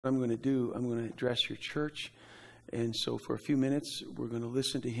I'm going to do, I'm going to address your church. And so for a few minutes, we're going to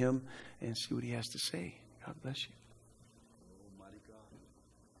listen to him and see what he has to say. God bless you. Almighty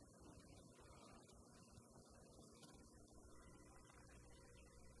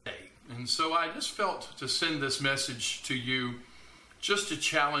God. And so I just felt to send this message to you just to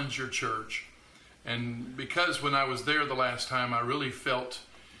challenge your church. And because when I was there the last time, I really felt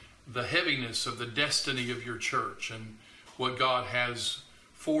the heaviness of the destiny of your church and what God has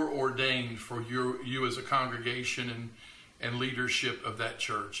foreordained for you as a congregation and leadership of that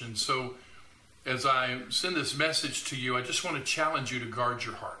church. And so as I send this message to you, I just want to challenge you to guard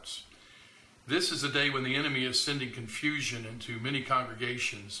your hearts. This is a day when the enemy is sending confusion into many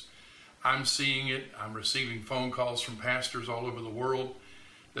congregations. I'm seeing it. I'm receiving phone calls from pastors all over the world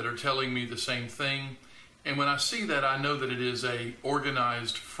that are telling me the same thing. And when I see that, I know that it is a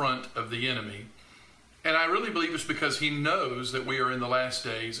organized front of the enemy. And I really believe it's because he knows that we are in the last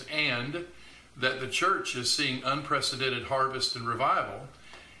days and that the church is seeing unprecedented harvest and revival.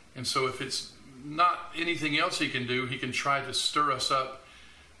 And so if it's not anything else he can do, he can try to stir us up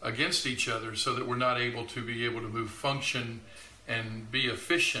against each other so that we're not able to move, function, and be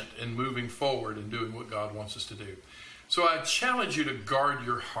efficient in moving forward and doing what God wants us to do. So I challenge you to guard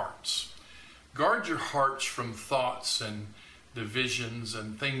your hearts. Guard your hearts from thoughts and divisions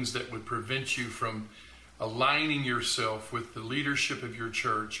and things that would prevent you from aligning yourself with the leadership of your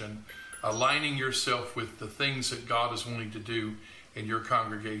church and aligning yourself with the things that God is wanting to do in your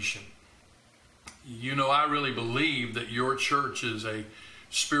congregation. You know, I really believe that your church is a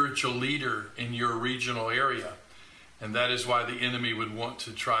spiritual leader in your regional area. And that is why the enemy would want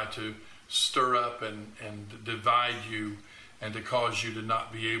to try to stir up and divide you and to cause you to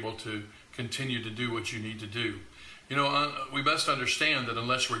not be able to continue to do what you need to do. You know, we must understand that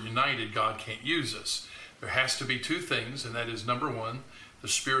unless we're united, God can't use us. There has to be two things, and that is, number one, the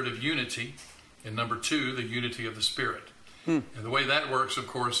spirit of unity, and number two, the unity of the Spirit. And the way that works, of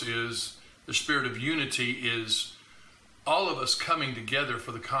course, is the spirit of unity is all of us coming together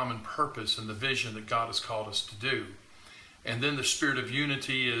for the common purpose and the vision that God has called us to do. And then the spirit of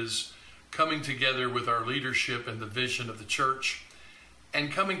unity is coming together with our leadership and the vision of the church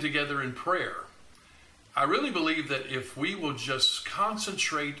and coming together in prayer. I really believe that if we will just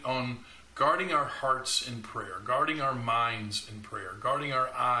concentrate on guarding our hearts in prayer, guarding our minds in prayer, guarding our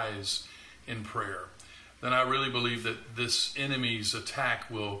eyes in prayer, then I really believe that this enemy's attack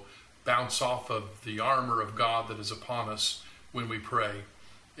will bounce off of the armor of God that is upon us when we pray,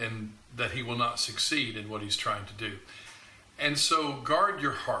 and that he will not succeed in what he's trying to do. And so guard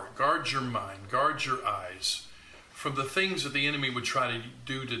your heart, guard your mind, guard your eyes from the things that the enemy would try to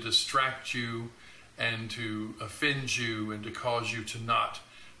do to distract you and to offend you and to cause you to not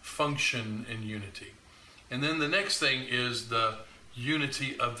function in unity. And then the next thing is the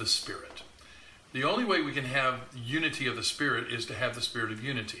unity of the Spirit. The only way we can have unity of the Spirit is to have the spirit of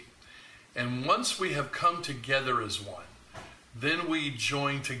unity. And once we have come together as one, then we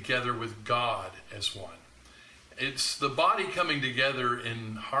join together with God as one. It's the body coming together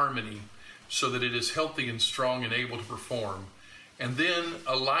in harmony so that it is healthy and strong and able to perform, and then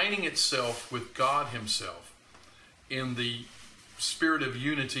aligning itself with God himself in the spirit of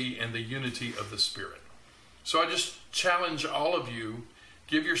unity and the unity of the Spirit. So I just challenge all of you,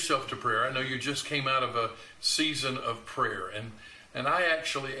 give yourself to prayer. I know you just came out of a season of prayer, and I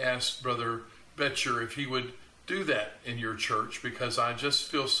actually asked Brother Boettcher if he would do that in your church, because I just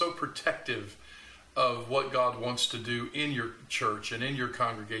feel so protective of what God wants to do in your church and in your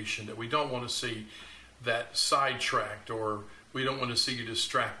congregation that we don't want to see that sidetracked, or we don't want to see you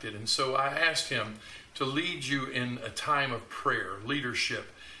distracted. And so I asked him to lead you in a time of prayer,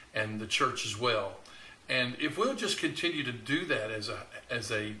 leadership, and the church as well. And if we'll just continue to do that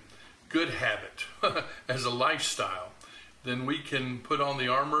as a good habit, as a lifestyle, then we can put on the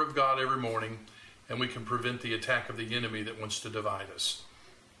armor of God every morning, and we can prevent the attack of the enemy that wants to divide us.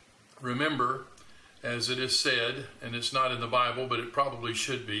 Remember, as it is said, and it's not in the Bible, but it probably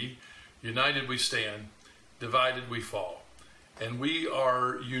should be, united we stand, divided we fall. And we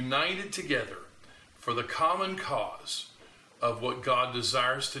are united together for the common cause of what God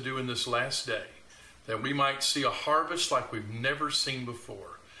desires to do in this last day, that we might see a harvest like we've never seen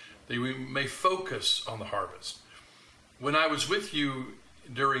before, that we may focus on the harvest. When I was with you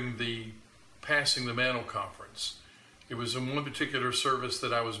during the Passing the Mantle conference, it was in one particular service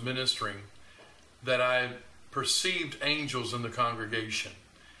that I was ministering that I perceived angels in the congregation.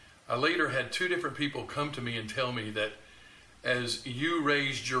 I later had two different people come to me and tell me that as you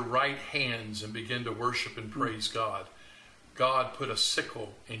raised your right hands and began to worship and praise God, God put a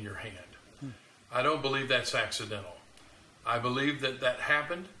sickle in your hand. I don't believe that's accidental. I believe that that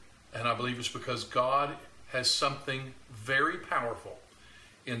happened, and I believe it's because God has something very powerful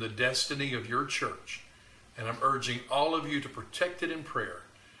in the destiny of your church. And I'm urging all of you to protect it in prayer,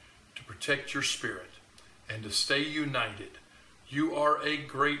 to protect your spirit, and to stay united. You are a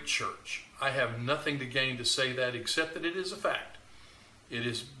great church. I have nothing to gain to say that except that it is a fact. It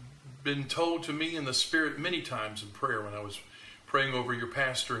has been told to me in the spirit many times in prayer when I was praying over your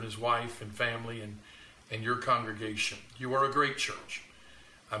pastor and his wife and family and your congregation. You are a great church.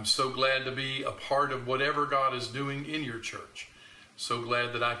 I'm so glad to be a part of whatever God is doing in your church. So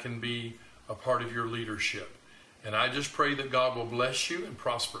glad that I can be a part of your leadership. And I just pray that God will bless you and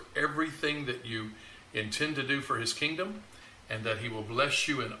prosper everything that you intend to do for his kingdom, and that he will bless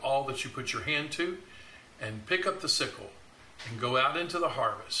you in all that you put your hand to, and pick up the sickle and go out into the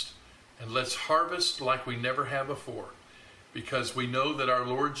harvest. And let's harvest like we never have before, because we know that our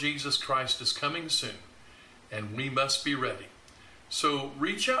Lord Jesus Christ is coming soon, and we must be ready. So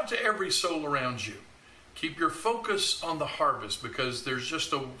reach out to every soul around you. Keep your focus on the harvest, because there's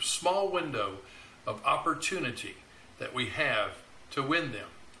just a small window of opportunity that we have to win them,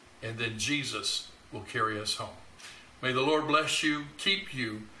 and then Jesus will carry us home. May the Lord bless you, keep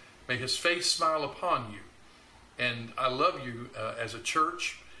you, may his face smile upon you. And I love you as a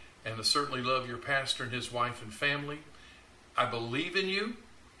church, and I certainly love your pastor and his wife and family. I believe in you,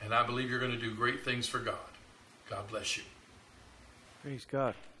 and I believe you're going to do great things for God. God bless you. Praise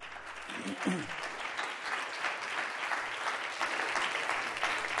God.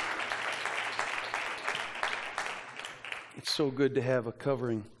 It's so good to have a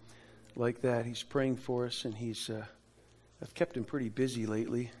covering like that. He's praying for us, and I've kept him pretty busy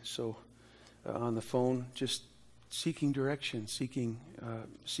lately, so on the phone, just seeking direction,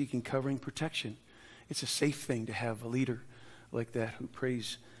 seeking covering, protection. It's a safe thing to have a leader like that who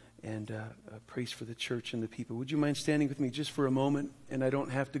prays and prays for the church and the people. Would you mind standing with me just for a moment? And I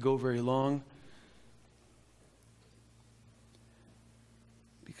don't have to go very long,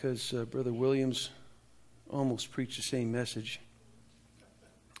 because Brother Williams almost preached the same message.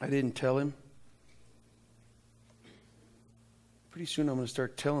 I didn't tell him. Pretty soon I'm going to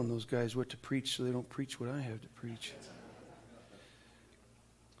start telling those guys what to preach so they don't preach what I have to preach.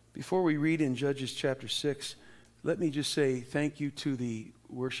 Before we read in Judges chapter 6, let me just say thank you to the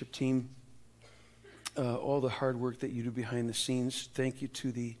worship team, all the hard work that you do behind the scenes. Thank you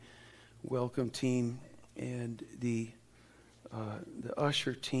to the welcome team and the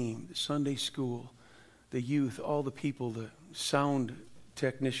usher team, the Sunday school, the youth, all the people, the sound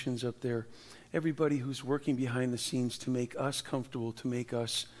technicians up there, everybody who's working behind the scenes to make us comfortable, to make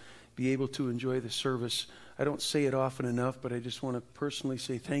us be able to enjoy the service. I don't say it often enough, but I just want to personally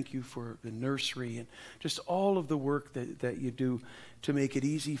say thank you for the nursery and just all of the work that you do to make it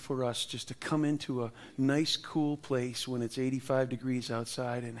easy for us just to come into a nice, cool place when it's 85 degrees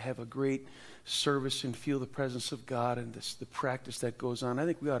outside and have a great service and feel the presence of God and the practice that goes on. I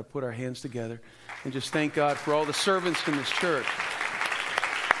think we ought to put our hands together and just thank God for all the servants in this church.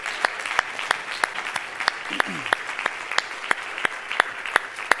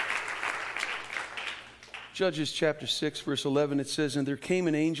 Judges chapter 6, verse 11, it says, "And there came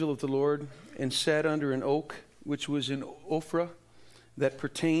an angel of the Lord and sat under an oak, which was in Ophrah, that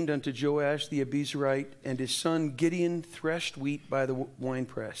pertained unto Joash the Abiezrite, and his son Gideon threshed wheat by the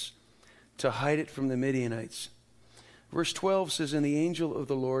winepress, to hide it from the Midianites." Verse 12 says, "And the angel of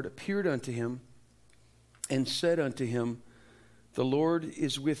the Lord appeared unto him, and said unto him, The Lord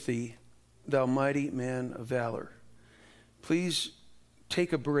is with thee, thou mighty man of valor." Please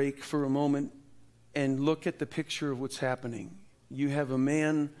take a break for a moment and look at the picture of what's happening. You have a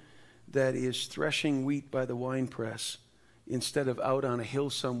man that is threshing wheat by the winepress instead of out on a hill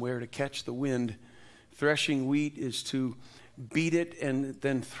somewhere to catch the wind. Threshing wheat is to beat it and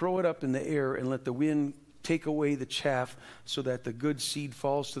then throw it up in the air and let the wind take away the chaff so that the good seed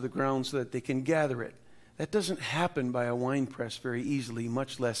falls to the ground so that they can gather it. That doesn't happen by a winepress very easily,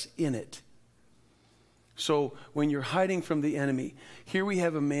 much less in it. So when you're hiding from the enemy, here we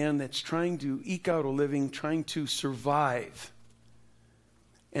have a man that's trying to eke out a living, trying to survive.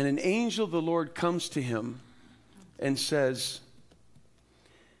 And an angel of the Lord comes to him and says,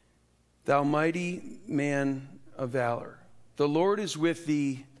 "Thou mighty man of valor, the Lord is with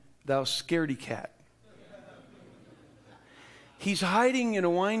thee, thou scaredy cat." He's hiding in a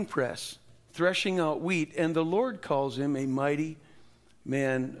winepress, threshing out wheat, and the Lord calls him a mighty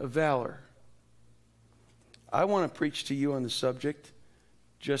man of valor. I want to preach to you on the subject,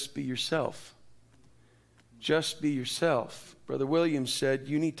 just be yourself. Just be yourself. Brother Williams said,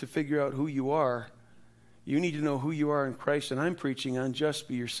 you need to figure out who you are. You need to know who you are in Christ, and I'm preaching on just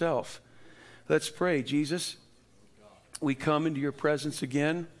be yourself. Let's pray. Jesus, we come into your presence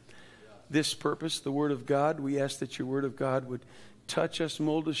again. This purpose, the Word of God, we ask that your Word of God would touch us,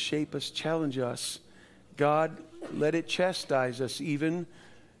 mold us, shape us, challenge us. God, let it chastise us even,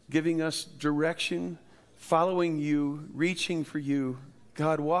 giving us direction, following you, reaching for you.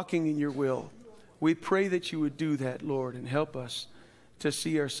 God, walking in your will. We pray that you would do that, Lord, and help us to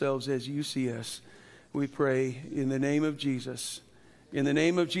see ourselves as you see us. We pray in the name of Jesus. In the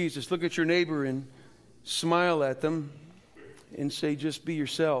name of Jesus. Look at your neighbor and smile at them and say, just be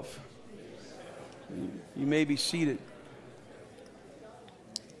yourself. You may be seated.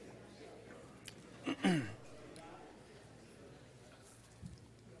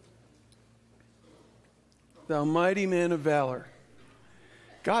 Thou mighty man of valor.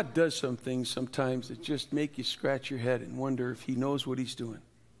 God does some things sometimes that just make you scratch your head and wonder if he knows what he's doing.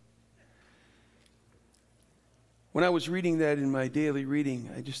 When I was reading that in my daily reading,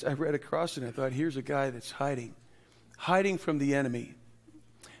 I read across it and I thought, here's a guy that's hiding from the enemy.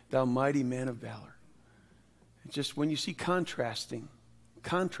 Thou mighty man of valor. Just when you see contrasting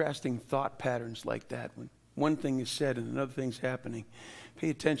thought patterns like that, when one thing is said and another thing's happening, pay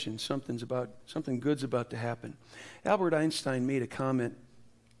attention. Something good's about to happen. Albert Einstein made a comment,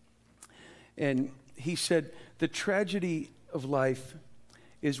 and he said, the tragedy of life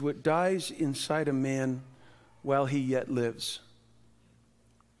is what dies inside a man while he yet lives.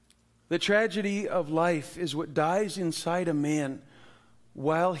 The tragedy of life is what dies inside a man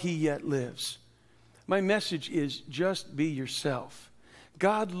while he yet lives. My message is just be yourself.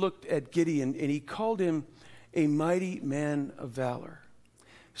 God looked at Gideon and he called him a mighty man of valor.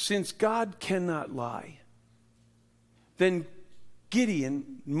 Since God cannot lie, then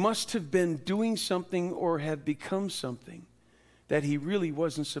Gideon must have been doing something or have become something that he really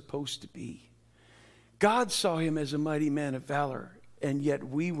wasn't supposed to be. God saw him as a mighty man of valor, and yet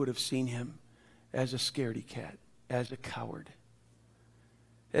we would have seen him as a scaredy cat, as a coward,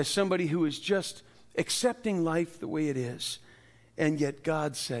 as somebody who is just accepting life the way it is. And yet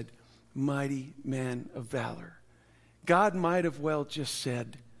God said, mighty man of valor. God might have well just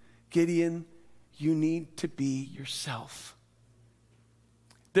said, Gideon, you need to be yourself.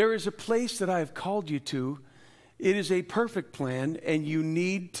 There is a place that I have called you to. It is a perfect plan, and you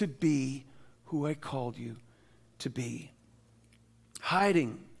need to be who I called you to be.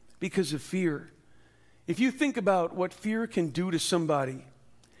 Hiding because of fear. If you think about what fear can do to somebody,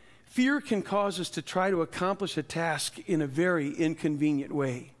 fear can cause us to try to accomplish a task in a very inconvenient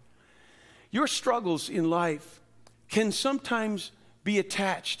way. Your struggles in life can sometimes be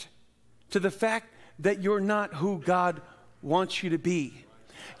attached to the fact that you're not who God wants you to be.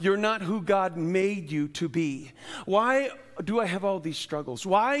 You're not who God made you to be. Why do I have all these struggles?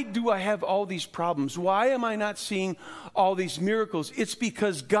 Why do I have all these problems? Why am I not seeing all these miracles? It's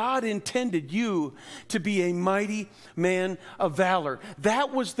because God intended you to be a mighty man of valor.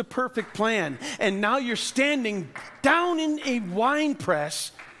 That was the perfect plan. And now you're standing down in a wine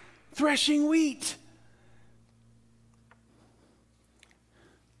press threshing wheat.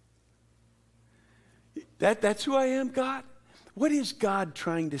 That's who I am, God? What is God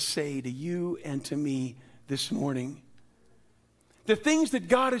trying to say to you and to me this morning? The things that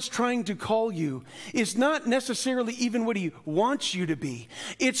God is trying to call you is not necessarily even what he wants you to be.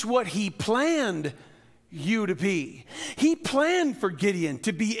 It's what he planned you to be. He planned for Gideon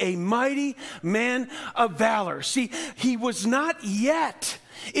to be a mighty man of valor. See, he was not yet.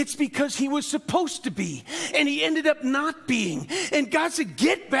 It's because he was supposed to be, and he ended up not being. And God said,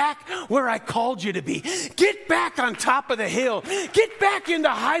 get back where I called you to be. Get back on top of the hill. Get back in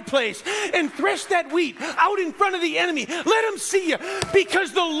the high place and thresh that wheat out in front of the enemy. Let him see you,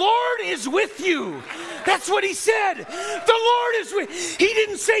 because the Lord is with you. That's what he said. The Lord is with you. He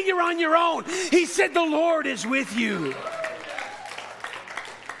didn't say you're on your own. He said the Lord is with you.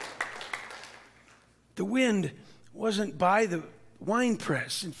 The wind wasn't by the wine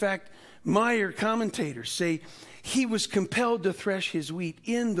press. In fact, Meyer commentators say he was compelled to thresh his wheat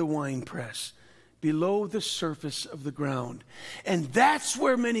in the wine press below the surface of the ground. And that's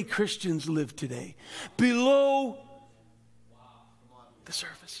where many Christians live today, below the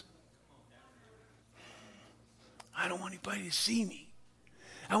surface. I don't want anybody to see me.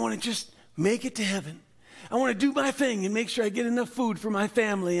 I want to just make it to heaven. I want to do my thing and make sure I get enough food for my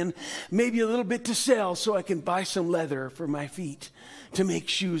family and maybe a little bit to sell so I can buy some leather for my feet to make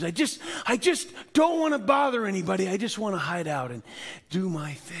shoes. I just don't want to bother anybody. I just want to hide out and do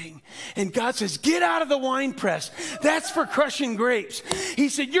my thing. And God says, get out of the wine press. That's for crushing grapes. He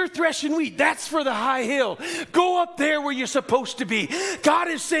said, you're threshing wheat. That's for the high hill. Go up there where you're supposed to be. God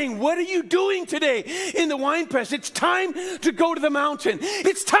is saying, what are you doing today in the wine press? It's time to go to the mountain.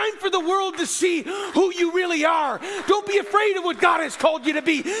 It's time for the world to see who you you really are. Don't be afraid of what God has called you to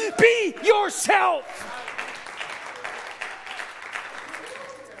be. Be yourself.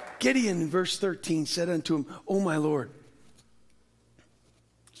 Gideon, in verse 13, said unto him, O my Lord.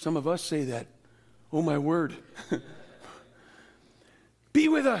 Some of us say that. Oh my word. Be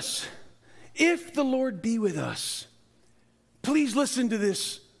with us. If the Lord be with us. Please listen to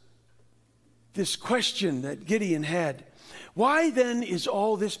this question that Gideon had. Why then is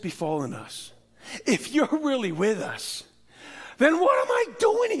all this befallen us? If you're really with us, then what am I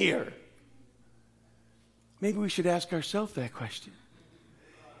doing here? Maybe we should ask ourselves that question.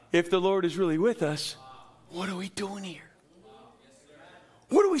 If the Lord is really with us, what are we doing here?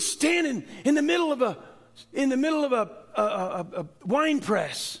 What are we standing in the middle of a wine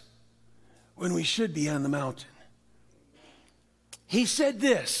press when we should be on the mountain? He said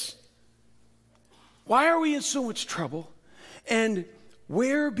this, why are we in so much trouble? And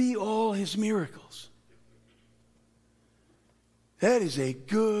where be all his miracles? That is a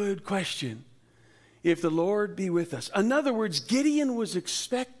good question. If the Lord be with us. In other words, Gideon was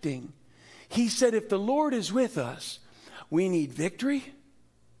expecting. He said, if the Lord is with us, we need victory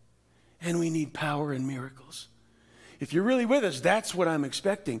and we need power and miracles. If you're really with us, that's what I'm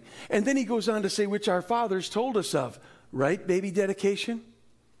expecting. And then he goes on to say, which our fathers told us of. Right, baby dedication?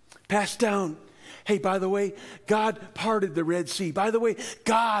 Passed down. Hey, by the way, God parted the Red Sea. By the way,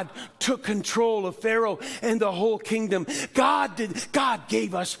 God took control of Pharaoh and the whole kingdom. God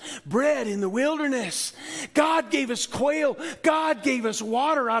gave us bread in the wilderness. God gave us quail. God gave us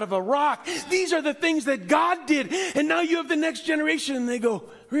water out of a rock. These are the things that God did. And now you have the next generation and they go,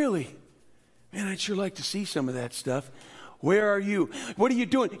 really? Man, I'd sure like to see some of that stuff. Where are you? What are you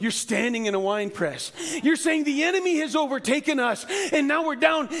doing? You're standing in a wine press. You're saying the enemy has overtaken us, and now we're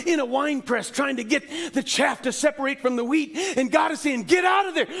down in a wine press trying to get the chaff to separate from the wheat. And God is saying, get out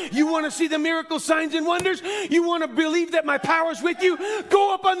of there. You want to see the miracle signs and wonders? You want to believe that my power is with you?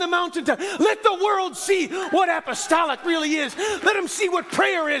 Go up on the mountaintop. Let the world see what apostolic really is. Let them see what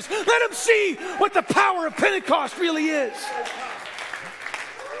prayer is. Let them see what the power of Pentecost really is.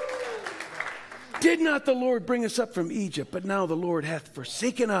 Did not the Lord bring us up from Egypt? But now the Lord hath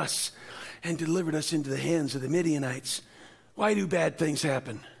forsaken us and delivered us into the hands of the Midianites. Why do bad things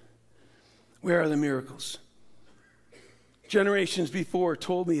happen? Where are the miracles? Generations before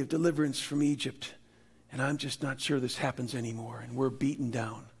told me of deliverance from Egypt, and I'm just not sure this happens anymore, and we're beaten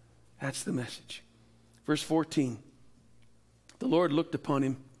down. That's the message. Verse 14, the Lord looked upon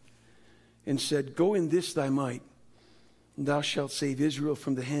him and said, go in this thy might, and thou shalt save Israel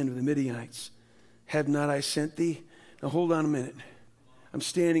from the hand of the Midianites. Have not I sent thee? Now hold on a minute. I'm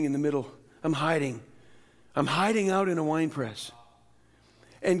standing in the middle. I'm hiding. I'm hiding out in a wine press.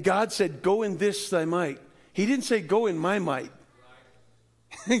 And God said, go in this thy might. He didn't say, go in my might.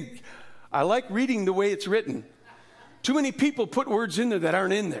 I like reading the way it's written. Too many people put words in there that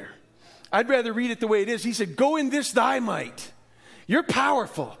aren't in there. I'd rather read it the way it is. He said, go in this thy might. You're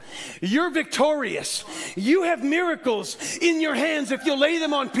powerful. You're victorious. You have miracles in your hands. If you lay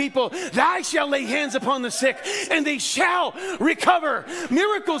them on people, thou shalt lay hands upon the sick, and they shall recover.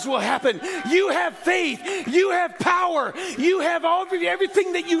 Miracles will happen. You have faith. You have power. You have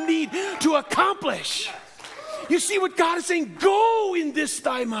everything that you need to accomplish. You see what God is saying? Go in this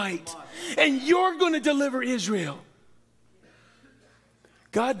thy might, and you're going to deliver Israel.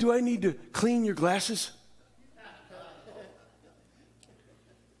 God, do I need to clean your glasses?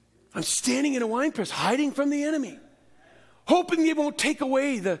 I'm standing in a wine press, hiding from the enemy, hoping they won't take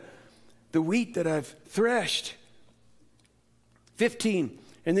away the wheat that I've threshed. 15,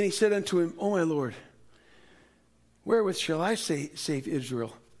 and then he said unto him, O my Lord, wherewith shall I save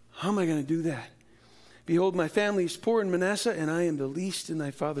Israel? How am I going to do that? Behold, my family is poor in Manasseh, and I am the least in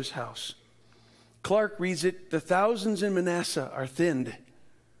thy father's house. Clark reads it, the thousands in Manasseh are thinned.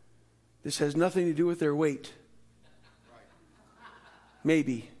 This has nothing to do with their weight.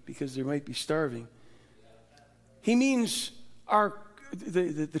 Maybe, because they might be starving. He means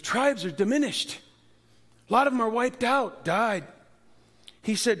the tribes are diminished. A lot of them are wiped out, died.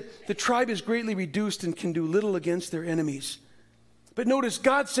 He said, the tribe is greatly reduced and can do little against their enemies. But notice,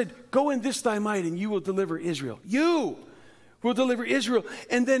 God said, go in this thy might and you will deliver Israel. You will deliver Israel.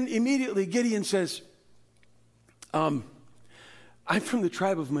 And then immediately Gideon says, I'm from the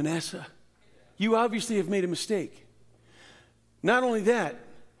tribe of Manasseh. You obviously have made a mistake. Not only that,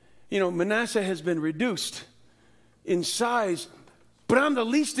 Manasseh has been reduced in size, but I'm the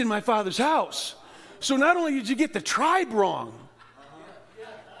least in my father's house. So not only did you get the tribe wrong,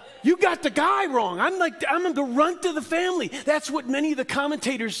 you got the guy wrong. I'm the runt of the family. That's what many of the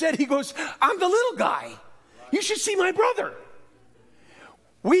commentators said. He goes, I'm the little guy. You should see my brother.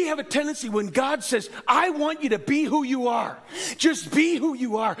 We have a tendency when God says, I want you to be who you are. Just be who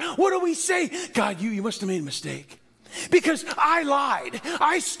you are. What do we say? God, you must have made a mistake. Because I lied.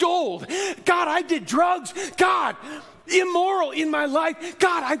 I stole. God, I did drugs. God, immoral in my life.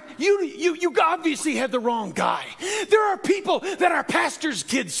 God, you obviously had the wrong guy. There are people that are pastor's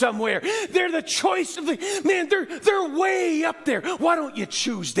kids somewhere. They're the choice of the man. They're way up there. Why don't you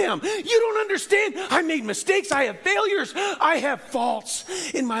choose them? You don't understand. I made mistakes. I have failures. I have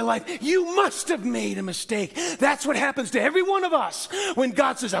faults in my life. You must have made a mistake. That's what happens to every one of us when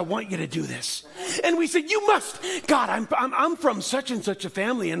God says, I want you to do this. And we say, you must. God, I'm from such and such a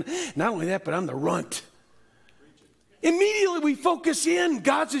family, and not only that, but I'm the runt. Immediately we focus in.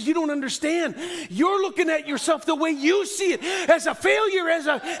 God says, you don't understand. You're looking at yourself the way you see it, as a failure,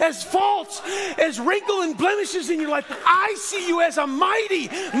 as faults, as wrinkle and blemishes in your life. I see you as a mighty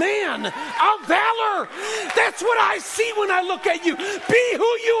man of valor. That's what I see when I look at you. Be who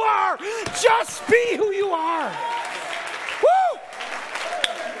you are. Just be who you are. Woo!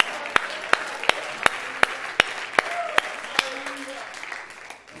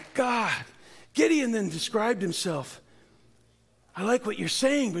 God. Gideon then described himself. I like what you're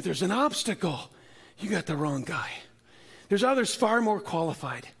saying, but there's an obstacle. You got the wrong guy. There's others far more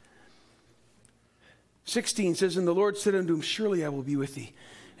qualified. 16 says, and the Lord said unto him, surely I will be with thee,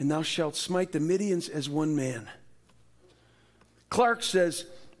 and thou shalt smite the Midians as one man. Clark says,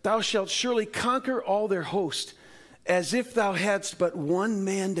 thou shalt surely conquer all their host, as if thou hadst but one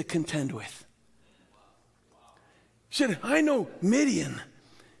man to contend with. He said, I know Midian,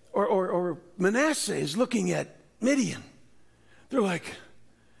 or Manasseh is looking at Midian. They're like,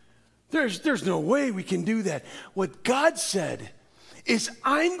 there's no way we can do that. What God said is,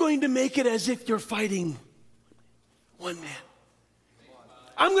 I'm going to make it as if you're fighting one man.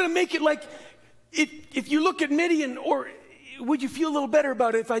 I'm going to make it like, if you look at Midian, or would you feel a little better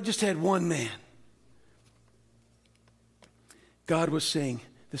about it if I just had one man? God was saying,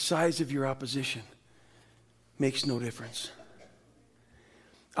 the size of your opposition makes no difference.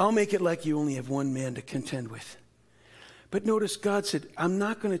 I'll make it like you only have one man to contend with. But notice God said, I'm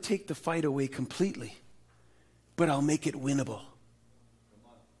not going to take the fight away completely, but I'll make it winnable.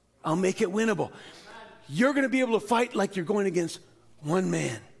 I'll make it winnable. You're going to be able to fight like you're going against one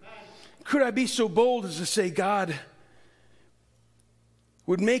man. Could I be so bold as to say God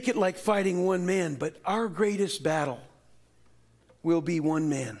would make it like fighting one man, but our greatest battle will be one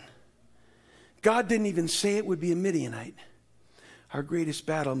man. God didn't even say it would be a Midianite. Our greatest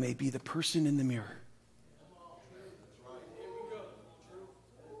battle may be the person in the mirror.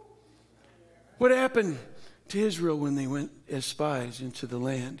 What happened to Israel when they went as spies into the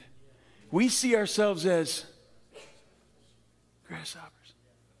land? We see ourselves as grasshoppers.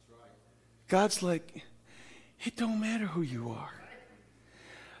 God's like, it don't matter who you are.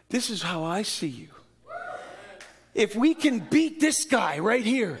 This is how I see you. If we can beat this guy right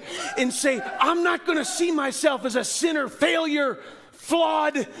here and say, I'm not going to see myself as a sinner, failure,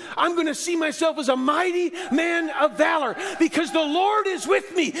 flawed. I'm going to see myself as a mighty man of valor because the Lord is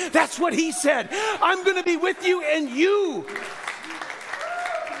with me. That's what he said. I'm going to be with you and you.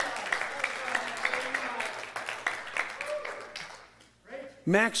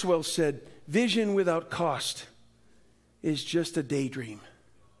 Maxwell said, vision without cost is just a daydream.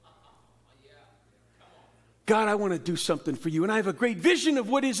 God, I want to do something for you, and I have a great vision of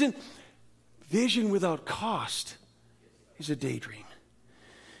what is in. Vision without cost is a daydream.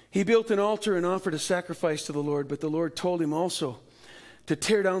 He built an altar and offered a sacrifice to the Lord, but the Lord told him also to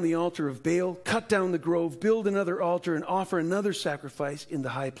tear down the altar of Baal, cut down the grove, build another altar, and offer another sacrifice in the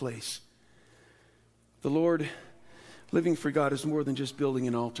high place. The Lord, living for God, is more than just building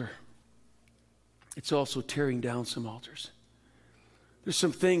an altar. It's also tearing down some altars. There's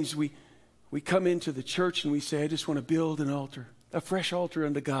some things we come into the church and we say, I just want to build an altar, a fresh altar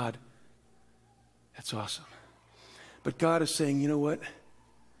unto God. That's awesome. But God is saying, you know what?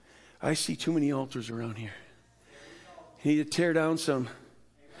 I see too many altars around here. You need to tear down some.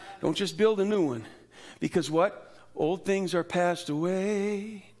 Don't just build a new one. Because what? Old things are passed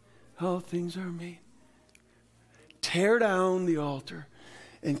away. All things are made. Tear down the altar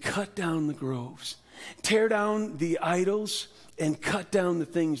and cut down the groves. Tear down the idols and cut down the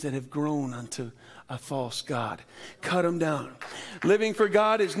things that have grown unto a false god. Cut them down. Living for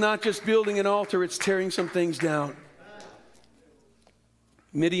God is not just building an altar, it's tearing some things down.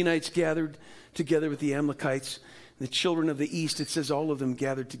 Midianites gathered together with the Amalekites. The children of the east, it says all of them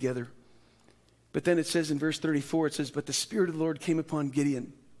gathered together. But then it says in verse 34, it says, but the Spirit of the Lord came upon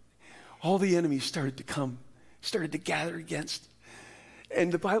Gideon. All the enemies started to come, started to gather against.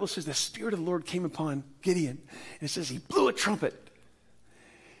 And the Bible says the Spirit of the Lord came upon Gideon. And it says he blew a trumpet.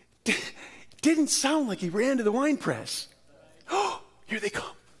 Didn't sound like he ran to the wine press. Oh, here they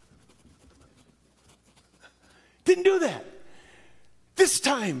come. Didn't do that. This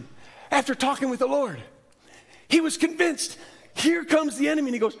time, after talking with the Lord, he was convinced, here comes the enemy,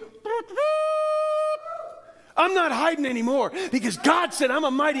 and he goes, I'm not hiding anymore, because God said I'm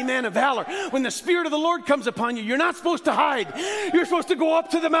a mighty man of valor. When the Spirit of the Lord comes upon you, you're not supposed to hide. You're supposed to go up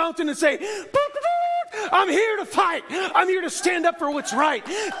to the mountain and say, I'm here to fight. I'm here to stand up for what's right.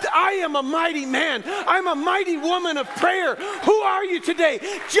 I am a mighty man. I'm a mighty woman of prayer. Who are you today?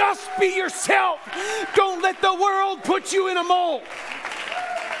 Just be yourself. Don't let the world put you in a mold.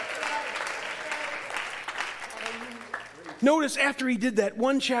 Notice after he did that,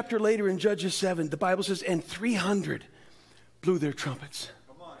 one chapter later in Judges 7, the Bible says, and 300 blew their trumpets.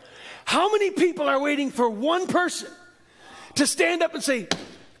 How many people are waiting for one person to stand up and say,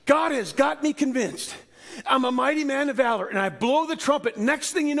 God has got me convinced. I'm a mighty man of valor, and I blow the trumpet.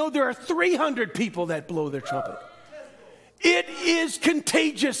 Next thing you know, there are 300 people that blow their trumpet. It is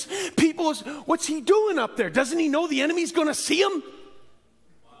contagious. People, what's he doing up there? Doesn't he know the enemy's going to see him?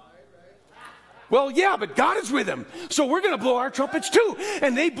 Well, yeah, but God is with him. So we're going to blow our trumpets too.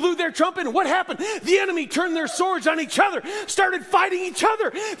 And they blew their trumpet. And what happened? The enemy turned their swords on each other, started fighting each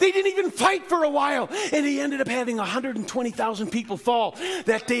other. They didn't even fight for a while. And he ended up having 120,000 people fall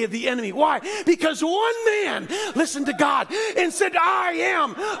that day of the enemy. Why? Because one man listened to God and said, I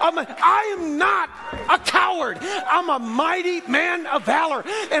am not a coward. I'm a mighty man of valor.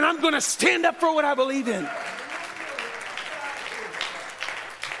 And I'm going to stand up for what I believe in.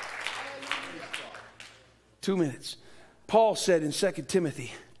 Two minutes. Paul said in 2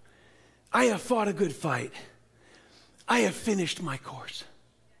 Timothy, I have fought a good fight. I have finished my course.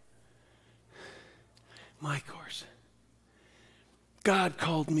 My course. God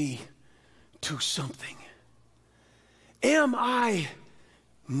called me to something. Am I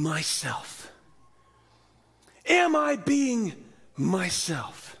myself? Am I being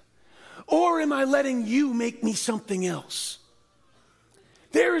myself? Or am I letting you make me something else?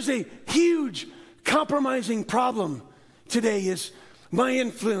 There is a huge compromising problem today is my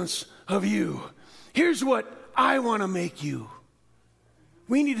influence of you. Here's what I want to make you.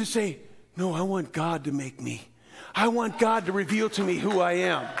 We need to say, no, I want God to make me. I want God to reveal to me who I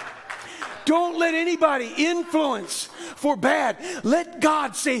am. Don't let anybody influence for bad. Let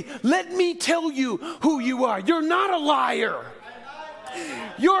God say, let me tell you who you are. You're not a liar.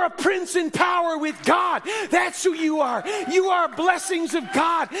 You're a prince in power with God. That's who you are. You are blessings of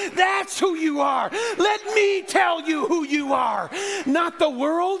God. That's who you are. Let me tell you who you are, not the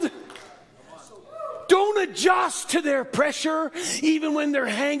world. Don't adjust to their pressure, even when they're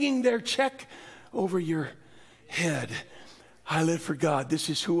hanging their check over your head. I live for God. This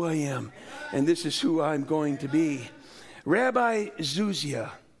is who I am, and this is who I'm going to be. Rabbi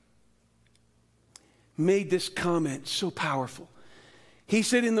Zuzia made this comment so powerful. He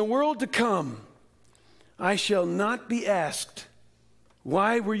said, in the world to come, I shall not be asked,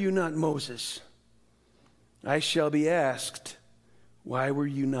 why were you not Moses? I shall be asked, why were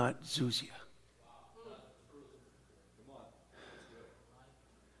you not Zuzia?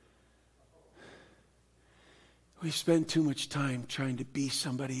 We spend too much time trying to be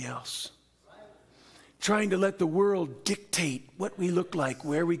somebody else. Trying to let the world dictate what we look like,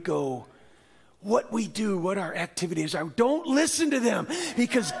 where we go, what we do, what our activities are. Don't listen to them,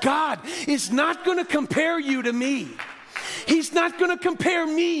 because God is not going to compare you to me. He's not going to compare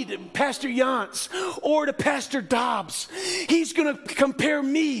me to Pastor Yance or to Pastor Dobbs. He's going to compare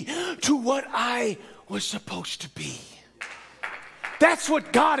me to what I was supposed to be. That's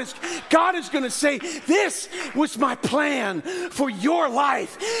what God is going to say, this was my plan for your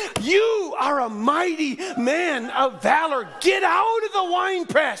life. You are a mighty man of valor. Get out of the wine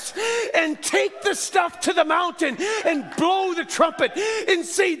press and take the stuff to the mountain and blow the trumpet and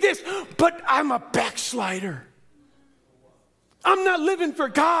say this, but I'm a backslider. I'm not living for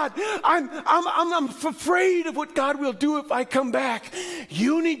God. I'm afraid of what God will do if I come back.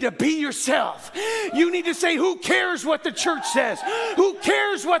 You need to be yourself. You need to say, who cares what the church says? Who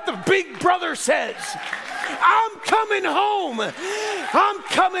cares what the big brother says? I'm coming home. I'm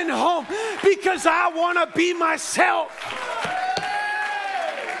coming home because I want to be myself.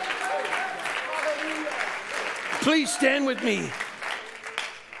 Please stand with me.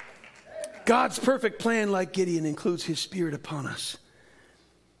 God's perfect plan, like Gideon, includes his spirit upon us.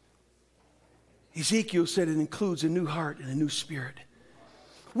 Ezekiel said it includes a new heart and a new spirit.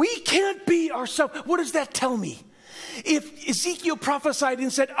 We can't be ourselves. What does that tell me? If Ezekiel prophesied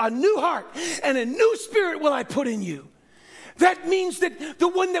and said, a new heart and a new spirit will I put in you, that means that the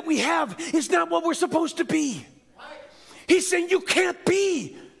one that we have is not what we're supposed to be. He's saying you can't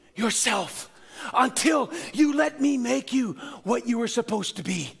be yourself until you let me make you what you were supposed to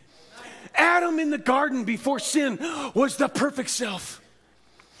be. Adam in the garden before sin was the perfect self.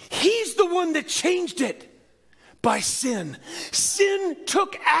 He's the one that changed it by sin. Sin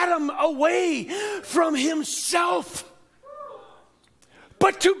took Adam away from himself.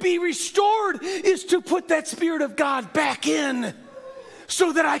 But to be restored is to put that Spirit of God back in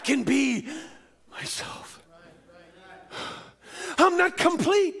so that I can be myself. I'm not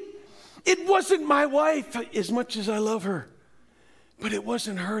complete. It wasn't my wife, as much as I love her, but it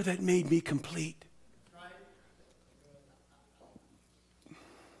wasn't her that made me complete.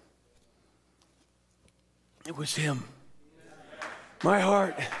 It was him. My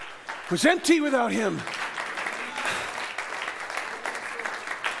heart was empty without him.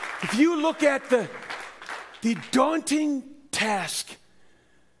 If you look at the daunting task,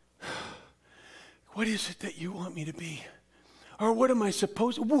 what is it that you want me to be? Or what am I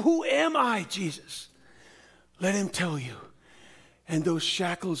supposed to? Who am I, Jesus? Let him tell you. And those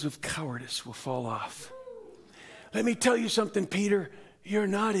shackles of cowardice will fall off. Let me tell you something, Peter. You're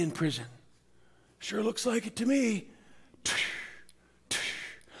not in prison. Sure looks like it to me.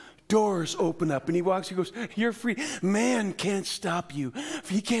 Doors open up and he walks, he goes, you're free. Man can't stop you.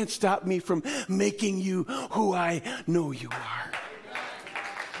 He can't stop me from making you who I know you are.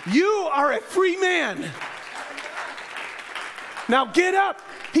 You are a free man. Now get up.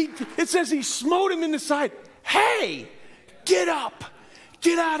 It says he smote him in the side. Hey, get up.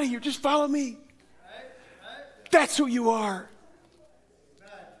 Get out of here. Just follow me. That's who you are.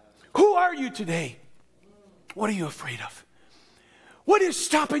 Who are you today? What are you afraid of? What is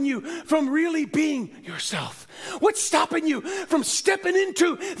stopping you from really being yourself? What's stopping you from stepping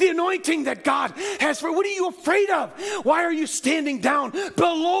into the anointing that God has for? What are you afraid of? Why are you standing down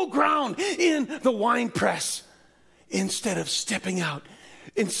below ground in the wine press instead of stepping out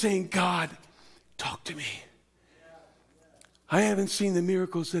and saying, God, talk to me? I haven't seen the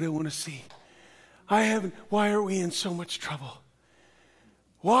miracles that I want to see. Why are we in so much trouble?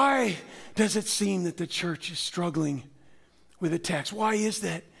 Why does it seem that the church is struggling with attacks? Why is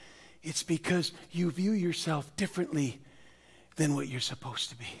that? It's because you view yourself differently than what you're supposed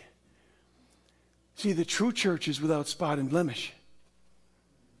to be. See, the true church is without spot and blemish.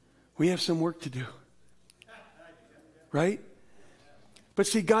 We have some work to do. Right? But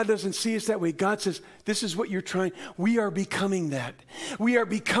see, God doesn't see us that way. God says, this is what you're trying. We are becoming that. We are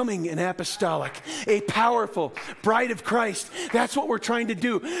becoming an apostolic, a powerful bride of Christ. That's what we're trying to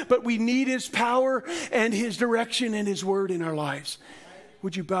do. But we need his power and his direction and his word in our lives.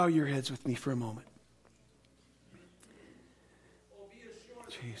 Would you bow your heads with me for a moment?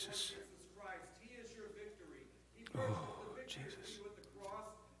 Jesus. Oh.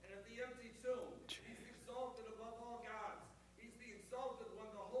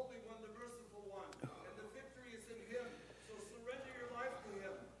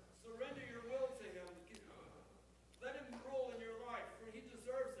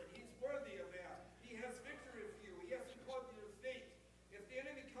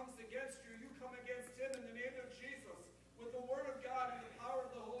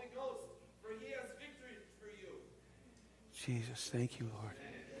 Jesus, thank you, Lord.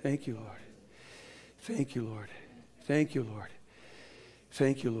 Thank you, Lord. Thank you, Lord. Thank you, Lord.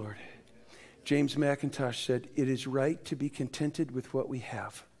 Thank you, Lord. James McIntosh said, it is right to be contented with what we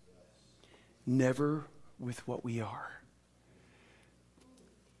have, never with what we are.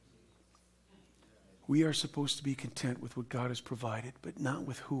 We are supposed to be content with what God has provided, but not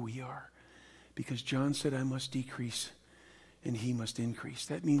with who we are. Because John said, I must decrease and he must increase.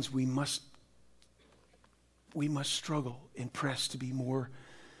 That means we must struggle and press to be more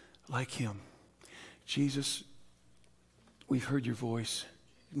like him. Jesus, we've heard your voice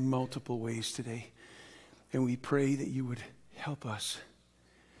in multiple ways today, and we pray that you would help us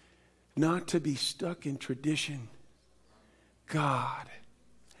not to be stuck in tradition. God,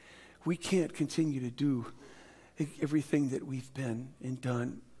 we can't continue to do everything that we've been and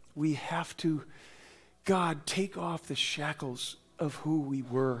done. We have to, God, take off the shackles of who we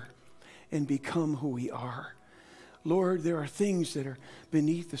were and become who we are. Lord, there are things that are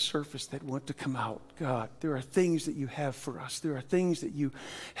beneath the surface that want to come out. God, there are things that you have for us. There are things that you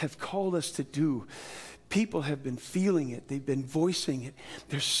have called us to do. People have been feeling it. They've been voicing it.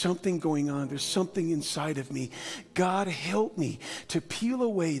 There's something going on. There's something inside of me. God, help me to peel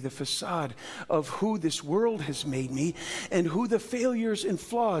away the facade of who this world has made me and who the failures and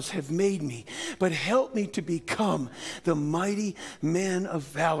flaws have made me. But help me to become the mighty man of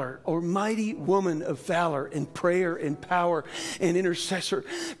valor or mighty woman of valor and prayer and power and intercessor.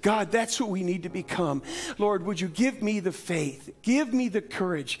 God, that's what we need to become. Lord, would you give me the faith, give me the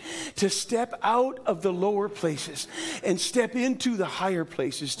courage to step out of the lower places and step into the higher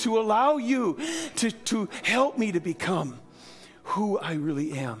places, to allow you to help me to become who I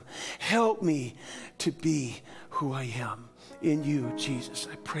really am. Help me to be who I am in you, Jesus.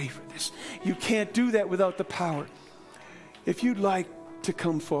 I pray for this. You can't do that without the power. If you'd like to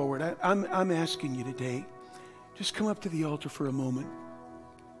come forward, I'm asking you today, just come up to the altar for a moment.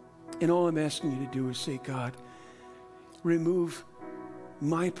 And all I'm asking you to do is say, God, remove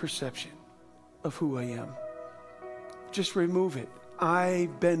my perception of who I am. Just remove it.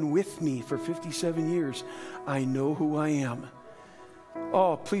 I've been with me for 57 years. I know who I am.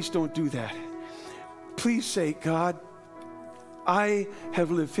 Oh, please don't do that. Please say, God, I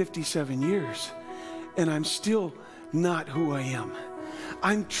have lived 57 years and I'm still not who I am.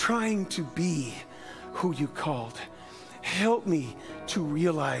 I'm trying to be who you called. Help me to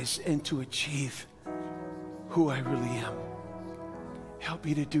realize and to achieve who I really am. Help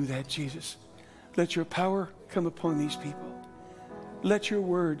me to do that, Jesus. Let your power come upon these people. Let your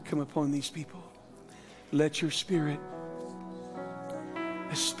word come upon these people. Let your spirit,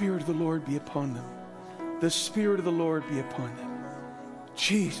 the Spirit of the Lord be upon them. The Spirit of the Lord be upon them.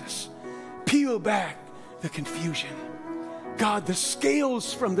 Jesus, peel back the confusion. God, the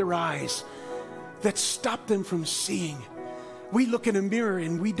scales from their eyes that stop them from seeing. We look in a mirror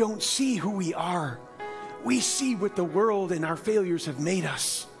and we don't see who we are. We see what the world and our failures have made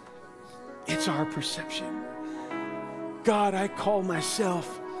us. It's our perception. God, I call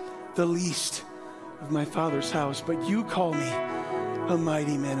myself the least of my Father's house, but you call me a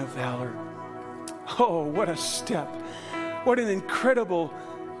mighty man of valor. Oh, what a step. What an incredible,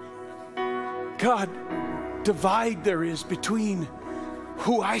 God, divide there is between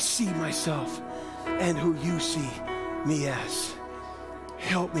who I see myself and who you see me as.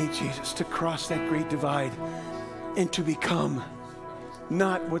 Help me, Jesus, to cross that great divide and to become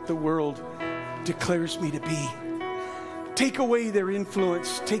not what the world declares me to be. Take away their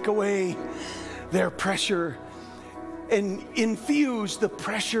influence, take away their pressure, and infuse the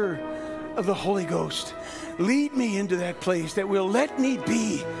pressure of the Holy Ghost. Lead me into that place that will let me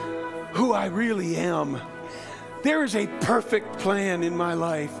be who I really am. There is a perfect plan in my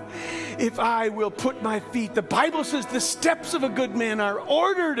life. If I will put my feet, the Bible says the steps of a good man are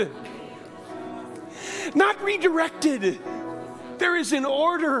ordered, not redirected. There is an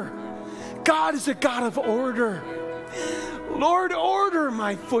order. God is a God of order. Lord, order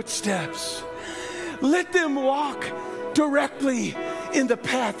my footsteps. Let them walk directly in the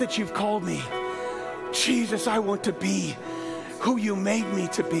path that you've called me. Jesus, I want to be who you made me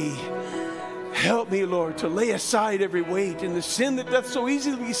to be. Help me, Lord, to lay aside every weight and the sin that doth so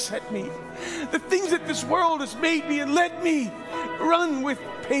easily beset me, the things that this world has made me, and let me run with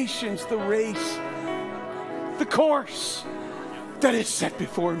patience the race, the course that is set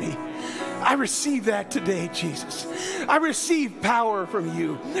before me. I receive that today, Jesus. I receive power from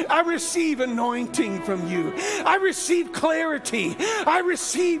you. I receive anointing from you. I receive clarity. I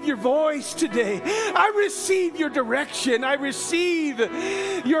receive your voice today. I receive your direction. I receive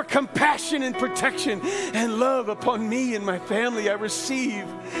your compassion and protection and love upon me and my family. I receive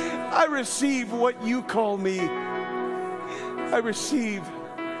what you call me. I receive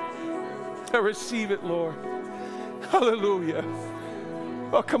it, Lord. Hallelujah.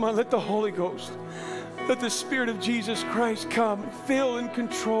 Oh, come on, let the Holy Ghost, let the Spirit of Jesus Christ come, fill and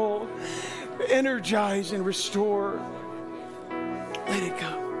control, energize and restore. Let it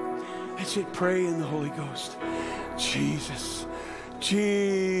come. That's it. Pray in the Holy Ghost. Jesus.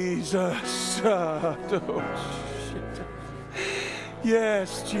 Jesus.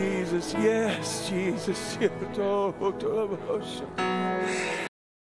 Yes, Jesus. Yes, Jesus.